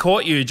 when we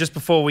caught you just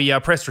before we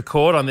pressed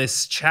record on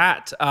this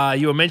chat,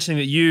 you were mentioning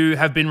that you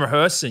have been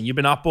rehearsing. You've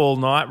been up all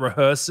night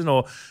rehearsing,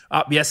 or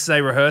up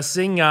yesterday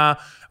rehearsing. Are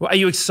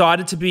you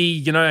excited to be,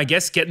 you know, I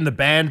guess, getting the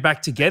band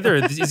back together?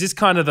 Is this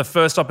kind of the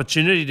first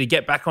opportunity to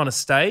get back on a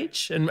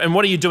stage? And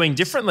what are you doing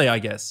differently, I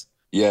guess?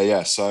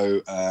 Yeah.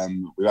 So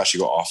we've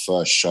actually got our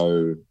first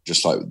show,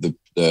 just like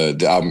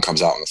the album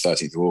comes out on the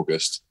 13th of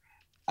August.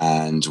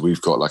 And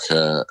we've got like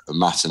a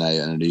matinee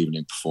and an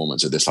evening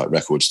performance at this like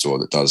record store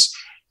that does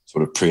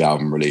sort of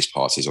pre-album release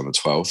parties on the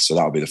 12th. So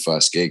that'll be the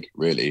first gig,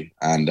 really.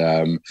 And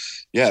a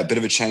bit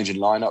of a change in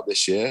lineup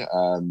this year.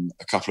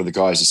 A couple of the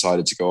guys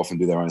decided to go off and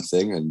do their own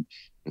thing and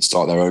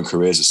start their own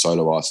careers as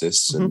solo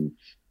artists. Mm-hmm. And,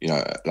 you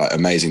know, like,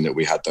 amazing that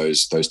we had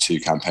those two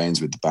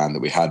campaigns with the band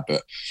that we had.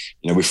 But,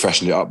 you know, we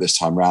freshened it up this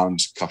time round.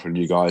 A couple of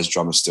new guys.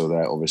 Drummer's still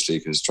there, obviously,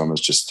 because drummers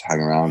just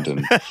hang around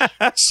and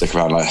stick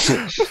around like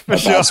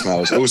bad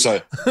smells. Also,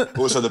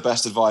 the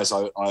best advice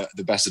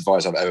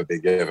I've ever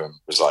been given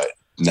was like,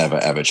 never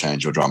ever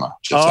change your drummer.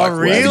 Just like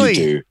really? Whatever you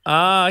do,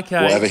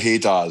 okay. Whatever he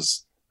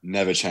does,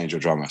 never change your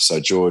drummer. So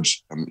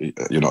George,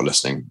 you're not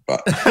listening,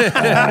 but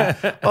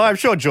I'm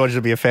sure George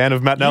will be a fan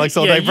of Matt and Alex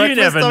all day breakfast. You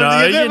never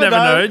know. You never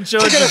know.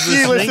 George, we've got a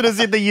few listeners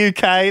in the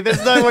UK.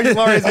 There's no worries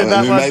with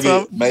that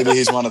one. Maybe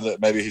he's one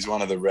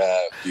of the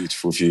rare,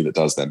 beautiful few that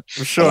does them.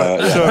 I'm sure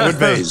it would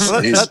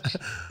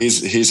be.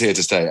 He's here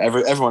to stay.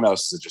 Everyone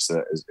else is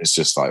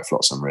just like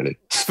flotsam, really.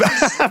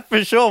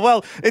 For sure.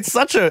 Well,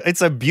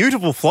 it's a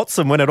beautiful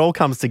flotsam when it all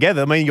comes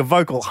together. I mean, your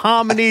vocal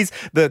harmonies,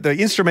 the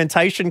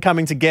instrumentation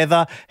coming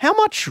together. How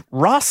much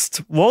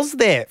rust was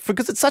there?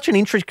 Because it's such an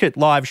intricate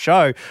live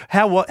show.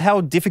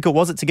 How difficult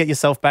was it to get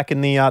yourself back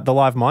in the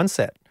live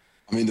mindset?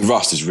 I mean, the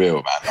rust is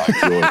real,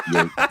 man.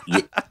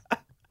 Like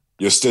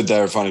you're stood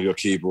there in front of your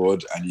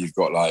keyboard and you've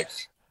got like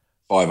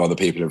 5 other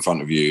people in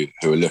front of you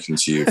who are looking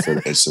to you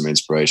for some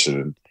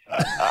inspiration,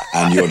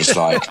 and you're just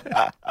like,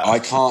 I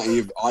can't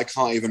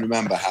even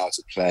remember how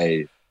to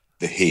play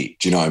The Heat.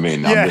 Do you know what I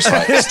mean? I'm just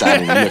like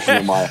standing and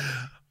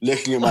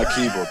looking at my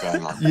keyboard,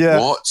 going like,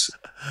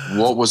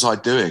 What was I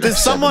doing?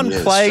 Does someone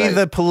play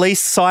the police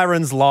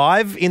sirens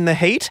live in The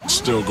Heat?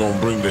 Still gonna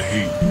bring the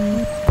heat.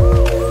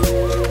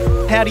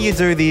 How do you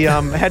do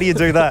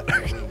that?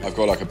 I've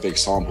got like a big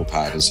sample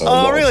pad, and so a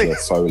lot of the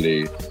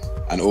Foley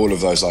and all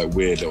of those like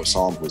weird little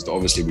samples that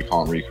obviously we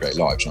can't recreate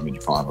live. I mean,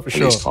 you can't have a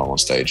police car on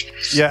stage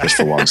just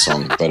for one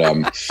song.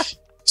 But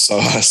so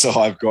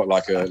I've got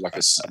like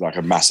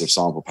a massive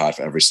sample pad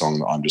for every song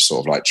that I'm just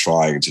sort of like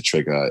trying to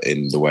trigger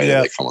in the way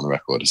that they come on the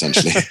record,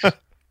 essentially.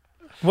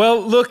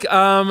 Well, look,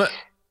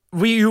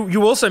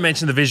 you also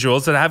mentioned the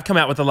visuals that have come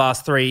out with the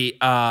last 3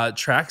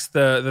 tracks,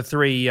 the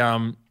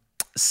 3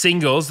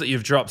 singles that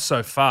you've dropped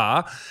so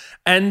far.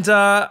 And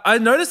I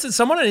noticed that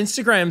someone on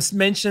Instagram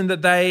mentioned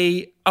that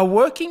they are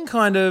working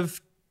kind of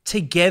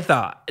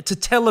together to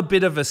tell a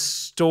bit of a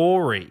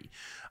story,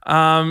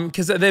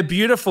 because they're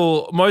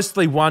beautiful,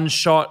 mostly one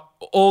shot,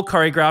 all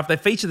choreographed. They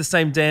feature the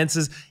same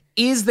dancers.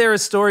 Is there a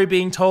story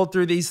being told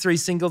through these 3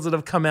 singles that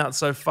have come out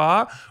so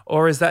far?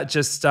 Or is that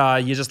just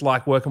you just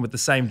like working with the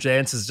same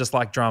dancers, just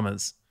like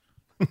drummers?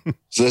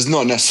 So there's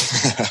not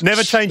necessarily...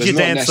 Never change your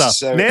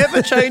dancer.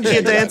 Never change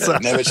your dancer.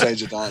 Never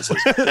change your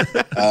dancers.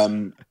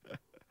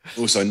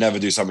 Also, never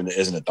do something that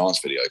isn't a dance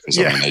video, because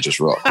I mean, they just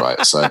rock,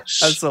 right? So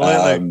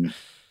absolutely.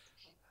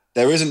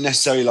 There isn't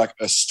necessarily like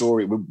a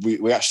story.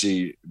 We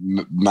actually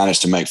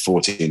managed to make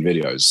 14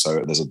 videos.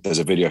 So there's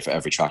a video for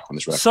every track on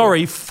this record.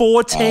 Sorry,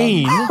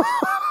 14?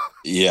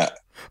 Yeah.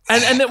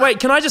 And wait,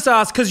 can I just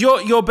ask, because your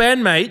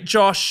bandmate,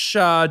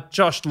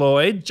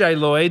 Jay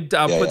Lloyd,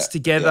 puts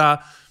together,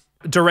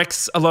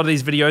 directs a lot of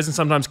these videos and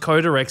sometimes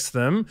co-directs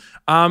them.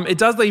 It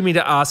does lead me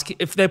to ask,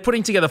 if they're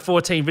putting together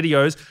 14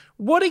 videos,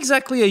 what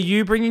exactly are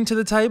you bringing to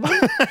the table?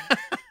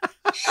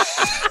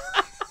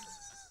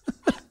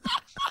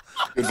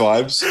 Good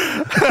vibes.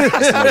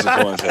 That's the most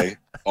important thing.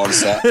 On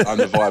set. I'm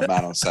the vibe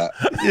man on set.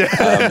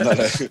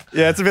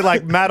 Yeah, it's a bit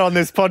like Matt on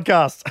this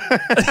podcast.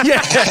 Yeah,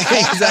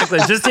 exactly.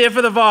 Just here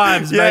for the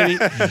vibes, baby.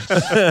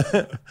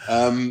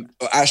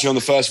 Actually, on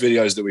the first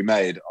videos that we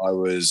made, I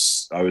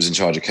was in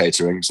charge of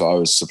catering, so I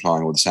was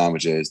supplying all the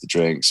sandwiches, the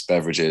drinks,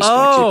 beverages,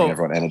 keeping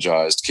everyone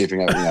energized,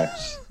 keeping everyone,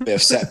 bit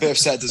of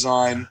set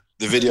design.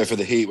 The video for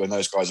The Heat, when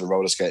those guys are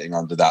roller skating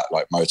under that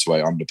like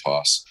motorway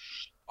underpass,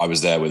 I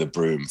was there with a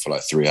broom for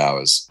like 3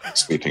 hours,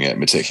 sweeping it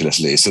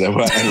meticulously. So there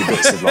weren't any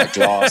bits of like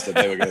glass that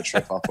they were going to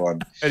trip up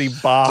on. Any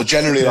bark. So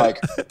generally, like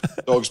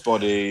Dog's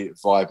Body,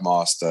 Vibe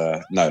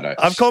Master. No.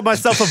 I've called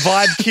myself a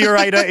vibe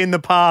curator in the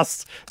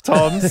past,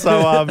 Tom.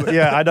 So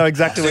yeah, I know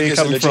exactly where you're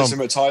coming it's a from.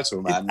 legitimate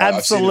title, man.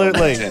 Absolutely.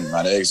 I've seen it on LinkedIn,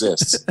 man. It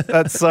exists.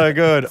 That's so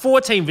good.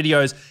 14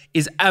 videos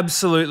is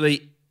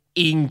absolutely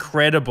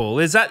incredible.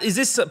 Is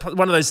this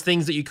one of those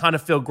things that you kind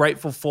of feel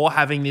grateful for,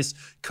 having this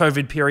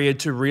COVID period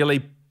to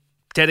really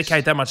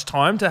dedicate that much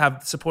time to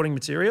have supporting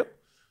material?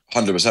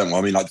 100%. Well,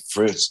 I mean, like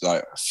for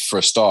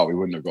a start, we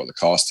wouldn't have got the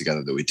cast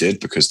together that we did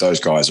because those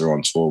guys are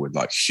on tour with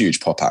like huge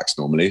pop acts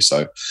normally.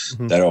 So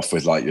they're off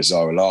with like your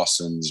Zara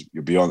Larsons,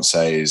 your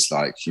Beyoncé's,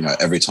 like, you know,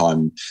 every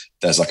time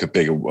there's like a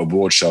big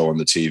award show on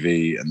the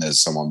TV and there's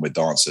someone with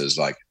dancers,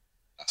 like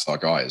that's our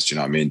guys. Do you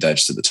know what I mean? They're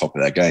just at the top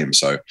of their game.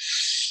 So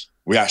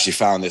we actually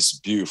found this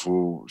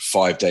beautiful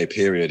 5-day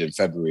period in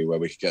February where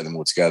we could get them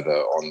all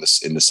together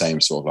in the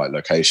same sort of like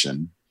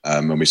location.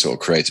 And we sort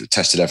of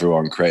tested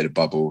everyone, created a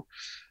bubble,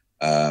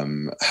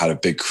 had a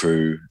big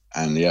crew,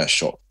 and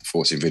shot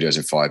 14 videos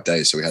in 5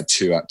 days. So we had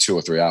 2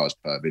 or 3 hours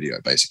per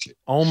video, basically.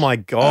 Oh my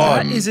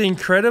God. That is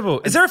incredible.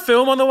 Is there a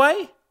film on the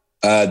way?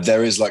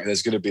 There's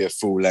going to be a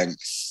full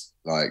length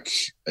like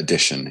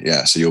edition.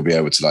 Yeah. So you'll be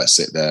able to like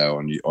sit there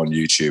on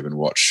YouTube and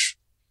watch.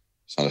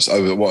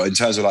 What, in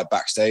terms of like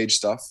backstage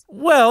stuff?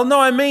 Well, no,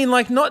 I mean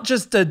like not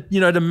just to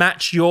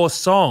match your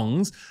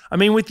songs. I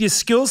mean with your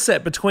skill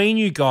set between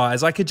you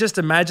guys, I could just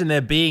imagine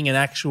there being an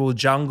actual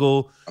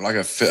jungle, like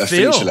a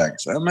feature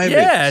length, maybe.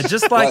 Yeah,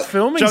 just like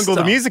filming Jungle stuff.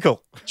 the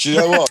musical. Do you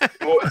know what?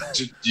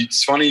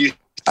 It's funny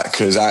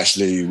because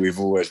actually we've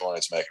always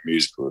wanted to make a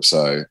musical,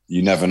 so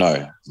you never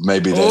know.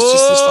 Maybe there's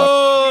just this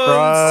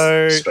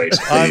like space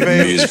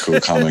musical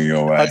coming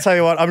your way. I tell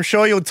you what, I'm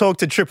sure you'll talk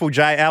to Triple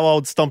J, our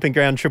old stomping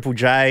ground Triple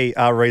J,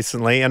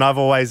 recently, and I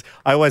always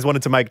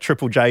wanted to make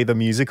Triple J the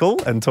musical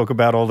and talk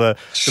about all the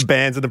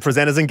bands and the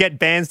presenters and get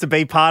bands to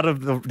be part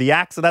of the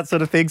acts and that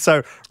sort of thing.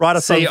 So write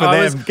a song for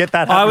them, get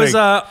that happening.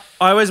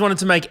 I always wanted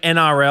to make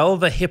NRL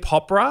the hip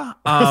opera,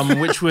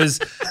 which was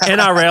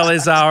NRL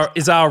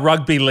is our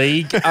rugby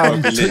league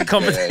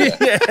competition.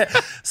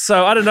 Yeah.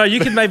 So I don't know.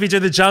 You could maybe do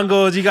the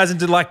jungle. You guys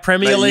into like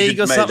Premier League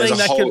or something.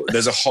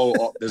 There's a whole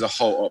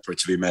opera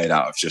to be made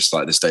out of just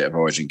like the State of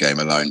Origin game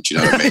alone. Do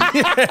you know what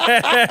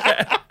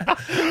I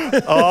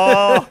mean?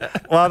 Oh,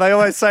 well, they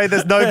always say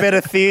there's no better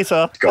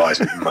theatre. Guys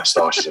with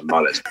moustaches and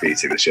mullets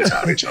beating the shit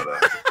out of each other.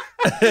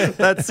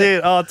 That's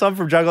it. Oh, Tom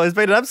from Jungle. It's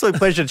been an absolute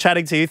pleasure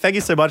chatting to you. Thank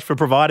you so much for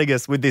providing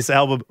us with this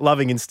album,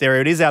 Loving in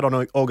Stereo. It is out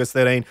on August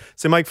 13,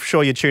 so make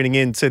sure you're tuning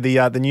in to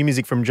the new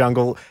music from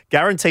Jungle,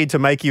 guaranteed to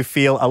make you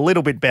feel a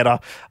little bit better,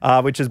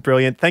 which is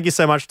brilliant. Thank you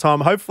so much, Tom.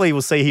 Hopefully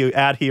we'll see you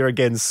out here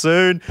again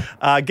soon.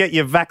 Get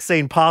your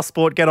vaccine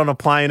passport, get on a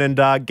plane and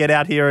get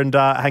out here and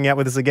hang out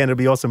with us again. It'll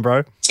be awesome,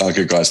 bro. Sounds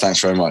good, guys. Thanks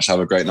very much.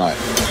 Have a great night.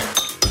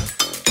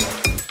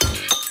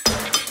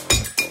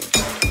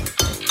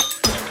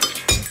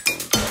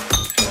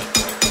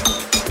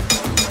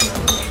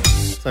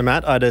 So,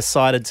 Matt, I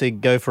decided to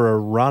go for a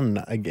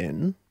run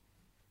again,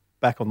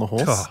 back on the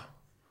horse. Oh,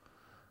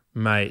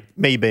 mate.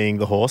 Me being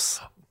the horse.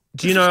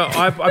 Do you know,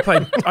 I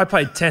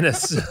played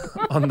tennis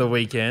on the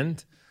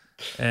weekend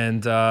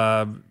and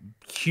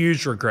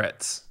huge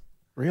regrets.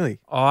 Really?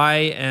 I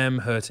am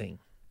hurting.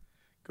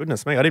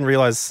 Goodness me, I didn't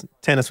realise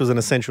tennis was an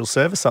essential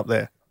service up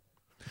there.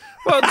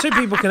 Well, 2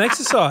 people can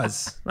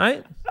exercise,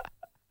 mate.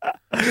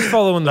 Just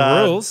following the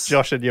rules.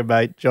 Josh and you,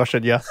 mate. Josh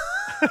and you.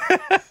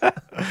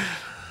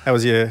 How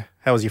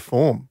was your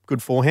form?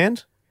 Good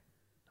forehand?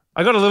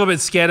 I got a little bit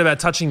scared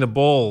about touching the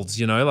balls,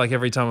 like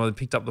every time I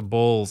picked up the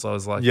balls, I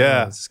was like,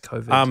 yeah, this is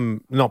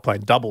COVID. Not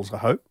playing doubles, I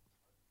hope.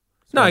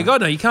 No,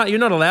 God, no, you can't. You're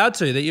not allowed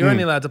to. You're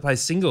only allowed to play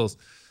singles.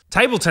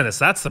 Table tennis,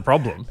 that's the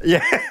problem.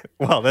 Yeah,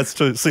 well, that's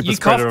true. Super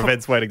spreader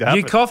events waiting to happen.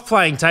 You cough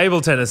playing table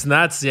tennis, and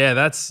that's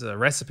a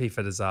recipe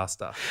for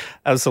disaster.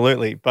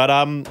 Absolutely. But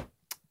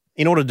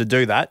in order to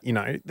do that,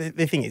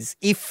 the thing is,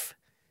 if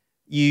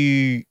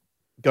you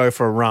go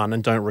for a run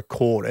and don't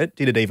record it,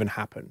 did it even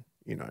happen?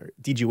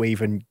 Did you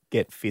even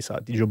get fitter?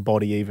 Did your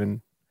body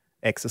even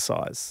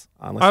exercise?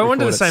 I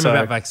wonder the same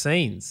about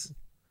vaccines.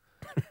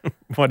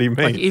 What do you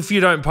mean? Like if you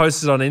don't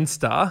post it on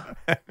Insta.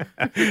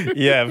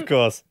 Yeah, of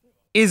course.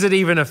 Is it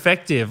even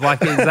effective?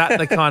 Like, is that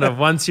the kind of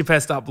once you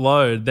press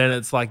upload, then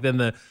it's like then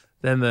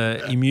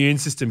the immune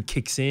system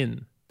kicks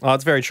in? Oh,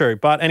 it's very true.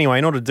 But anyway,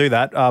 in order to do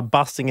that,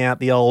 busting out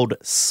the old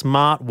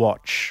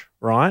smartwatch,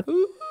 right?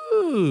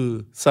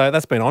 Ooh. So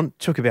that's been on.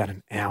 Took about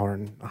an hour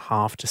and a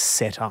half to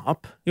set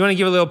up. You want to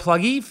give a little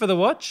pluggy for the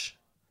watch?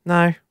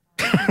 No,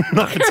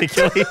 not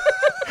particularly.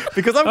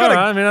 Because I've got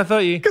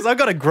I've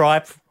got a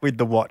gripe with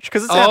the watch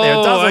because it's out there.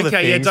 It does all the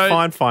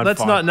things. Fine.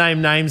 Let's not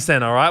name names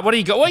then, all right? What do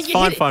you got?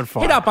 Well, fine.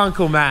 Hit up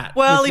Uncle Matt.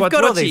 Well, you've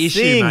got all these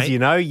things,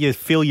 mate? You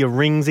fill your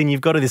rings in,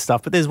 you've got all this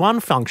stuff. But there's one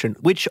function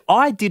which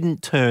I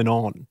didn't turn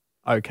on,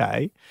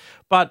 okay?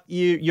 But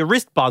your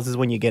wrist buzzes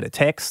when you get a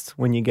text,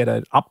 when you get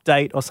an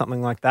update or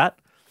something like that.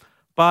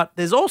 But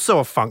there's also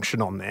a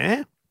function on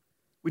there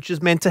which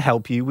is meant to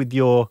help you with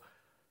your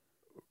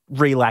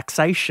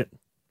relaxation.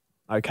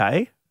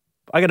 Okay.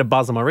 I get a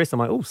buzz on my wrist. I'm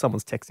like, oh,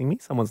 someone's texting me.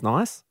 Someone's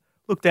nice.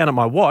 Look down at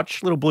my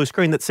watch, little blue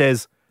screen that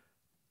says,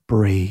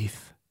 breathe.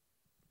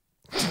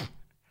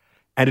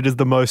 And it is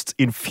the most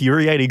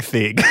infuriating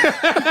thing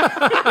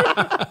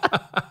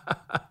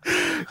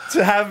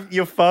to have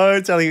your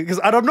phone telling you, because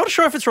I'm not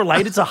sure if it's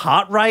related to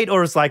heart rate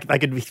or it's like they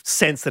can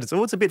sense that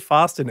it's a bit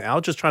faster now,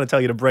 just trying to tell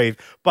you to breathe.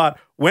 But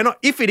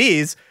if it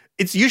is,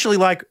 it's usually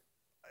like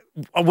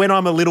when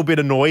I'm a little bit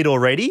annoyed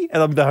already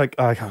and I'm like,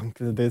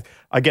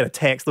 I get a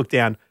text, look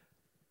down,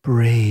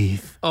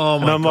 breathe. Oh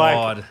my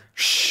God. Like,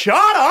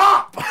 shut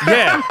up.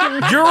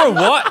 Yeah. You're a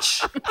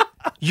watch.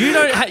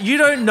 You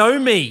don't know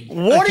me.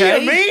 What do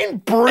you mean,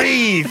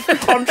 breathe?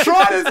 I'm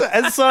trying to,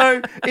 and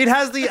so it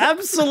has the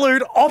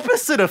absolute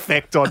opposite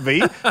effect on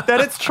me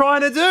that it's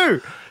trying to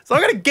do. So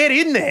I'm going to get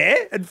in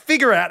there and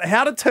figure out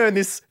how to turn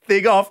this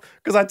thing off,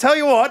 because I tell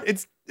you what,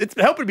 it's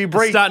helping me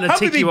breathe. It's starting to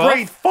tick you off.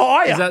 Breathe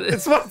fire.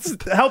 It's what's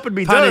helping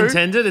me Pun do.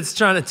 intended. It's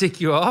trying to tick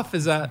you off.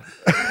 Is that?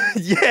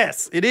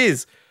 Yes, it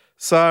is.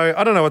 So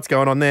I don't know what's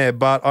going on there,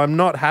 but I'm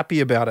not happy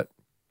about it.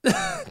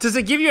 Does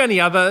it give you any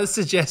other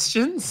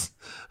suggestions?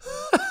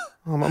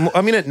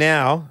 I'm in it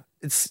now.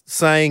 It's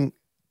saying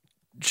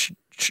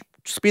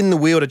spin the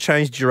wheel to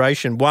change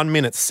duration. 1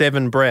 minute,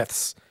 7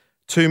 breaths.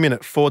 2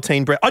 minute,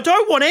 14 breaths. I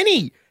don't want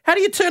any. How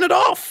do you turn it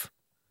off?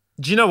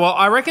 Do you know what?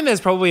 I reckon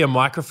there's probably a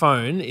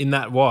microphone in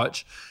that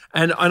watch,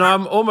 and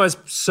I'm almost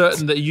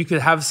certain that you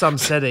could have some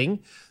setting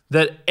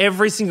that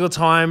every single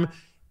time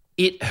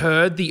it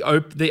heard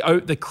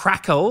the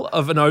crackle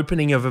of an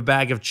opening of a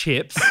bag of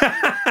chips,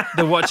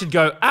 the watch would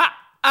go, ah,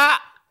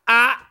 ah,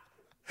 ah.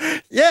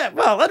 Yeah,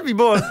 well, that'd be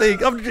more a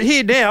thing. I'm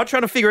here now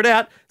trying to figure it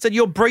out. It said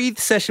your breathe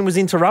session was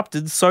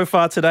interrupted. So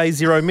far today,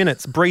 0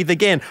 minutes. Breathe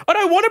again. I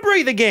don't want to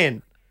breathe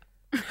again.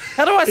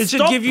 How do I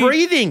stop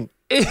breathing?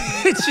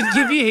 It should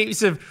give you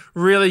heaps of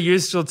really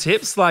useful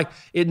tips. Like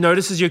it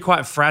notices you're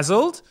quite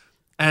frazzled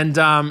and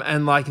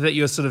like that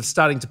you're sort of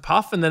starting to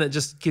puff, and then it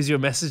just gives you a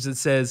message that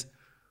says,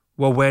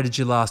 well, where did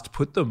you last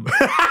put them?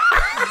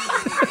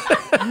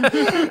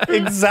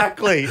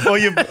 Exactly. Or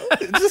you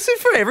just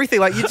for everything.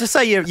 Like you just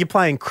say you're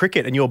playing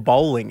cricket and you're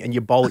bowling and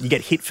you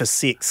get hit for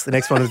 6. The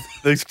next one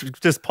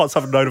just pops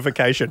up a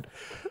notification.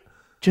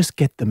 Just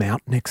get them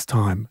out next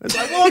time. It's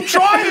like, well, I'm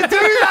trying to do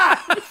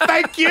that.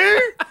 Thank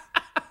you.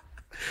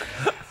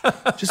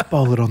 Just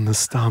bowl it on the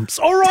stumps.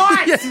 All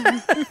right.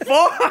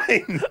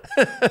 Fine.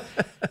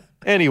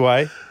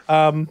 Anyway.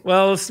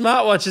 Well,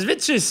 smartwatches are a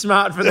bit too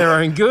smart for their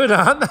own good,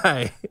 aren't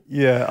they?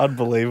 Yeah,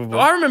 unbelievable.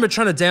 I remember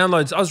trying to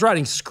download. I was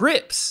writing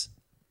scripts,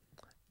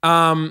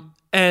 and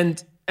I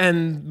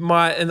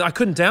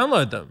couldn't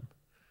download them,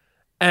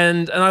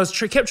 and I was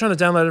kept trying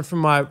to download it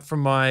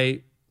from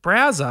my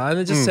browser, and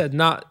it just said,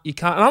 "No, you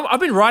can't." And I've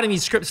been writing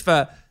these scripts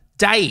for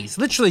days,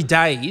 literally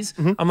days.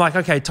 Mm-hmm. I'm like,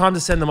 okay, time to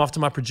send them off to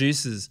my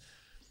producers.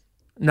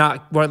 Nah,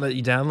 won't let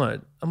you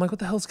download. I'm like, what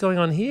the hell's going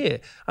on here?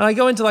 And I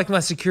go into like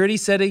my security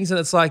settings and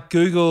it's like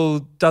Google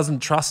doesn't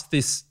trust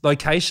this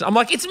location. I'm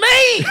like, it's me.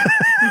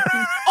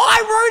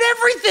 I wrote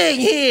everything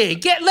here.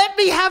 Let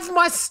me have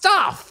my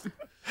stuff.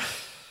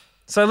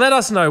 So let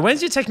us know.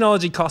 When's your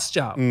technology cost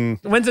you?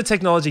 When's the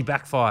technology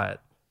backfired?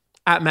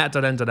 At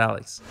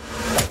matt.n.alex.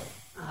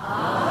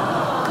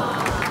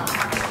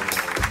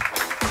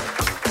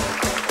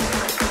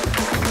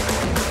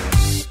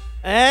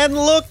 And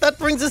look, that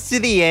brings us to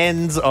the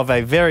end of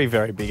a very,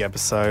 very big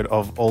episode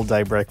of All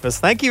Day Breakfast.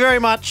 Thank you very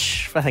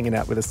much for hanging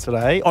out with us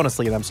today.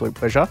 Honestly, an absolute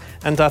pleasure.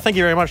 And thank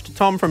you very much to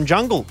Tom from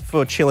Jungle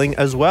for chilling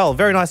as well.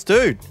 Very nice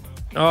dude.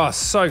 Oh,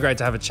 so great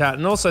to have a chat.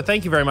 And also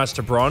thank you very much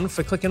to Bron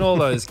for clicking all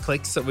those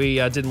clicks that we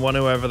didn't want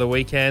to over the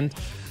weekend.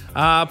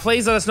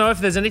 Please let us know if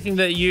there's anything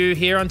that you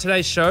hear on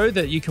today's show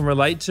that you can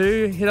relate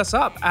to. Hit us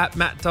up at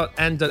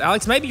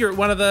matt.and.alex. Maybe you're at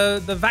one of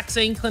the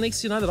vaccine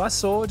clinics, that I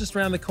saw just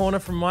around the corner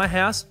from my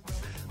house.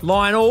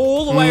 Line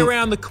all the way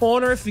around the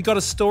corner. If you've got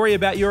a story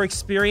about your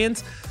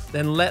experience,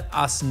 then let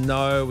us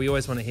know. We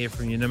always want to hear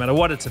from you, no matter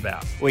what it's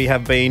about. We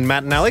have been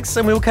Matt and Alex,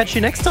 and we will catch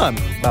you next time.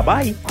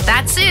 Bye-bye.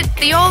 That's it.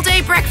 The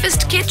all-day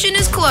breakfast kitchen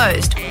is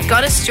closed.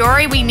 Got a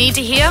story we need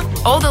to hear?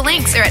 All the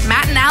links are at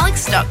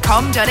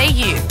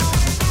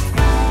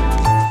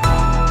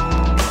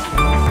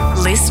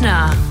mattandalex.com.au.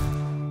 Listener.